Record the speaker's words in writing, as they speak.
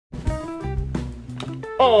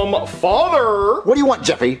Father. What do you want,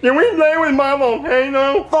 Jeffy? Can we play with my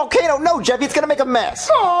volcano? Volcano? No, Jeffy, it's gonna make a mess.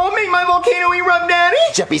 Oh, make my volcano erupt, Daddy.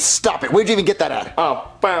 Jeffy, stop it. Where'd you even get that at? I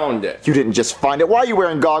found it. You didn't just find it. Why are you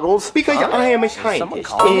wearing goggles? Because I am a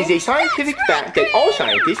scientist. It is a scientific fact that all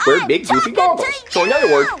scientists wear big goofy goggles. So in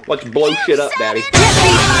other words, let's blow shit up, Daddy.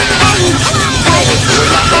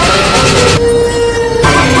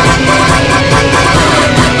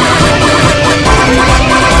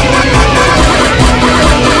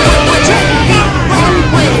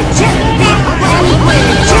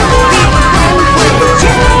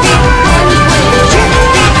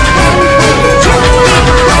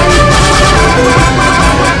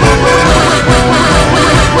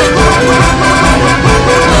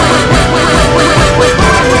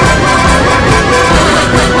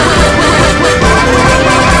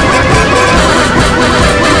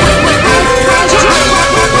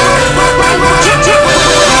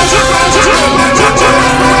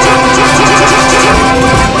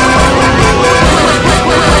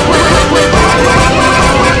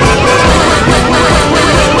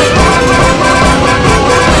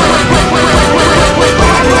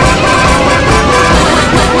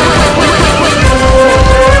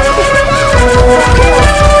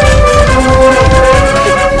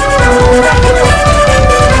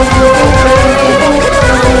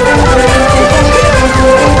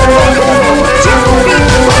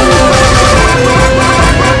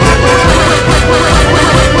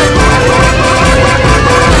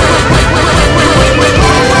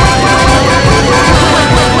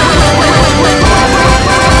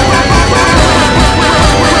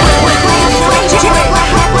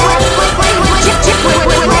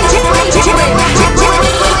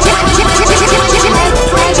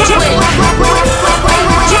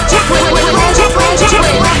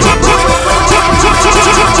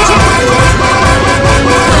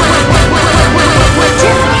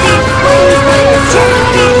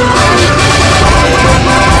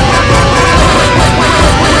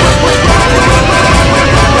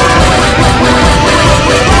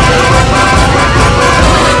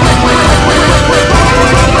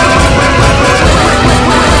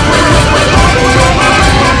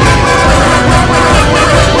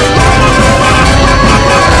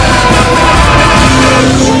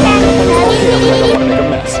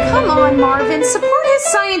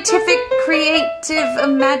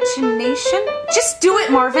 Imagination? Just do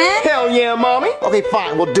it, Marvin. Hell yeah, Mommy. Okay,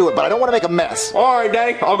 fine, we'll do it, but I don't want to make a mess. All right,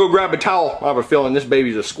 Daddy. I'll go grab a towel. I have a feeling this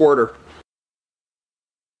baby's a squirter.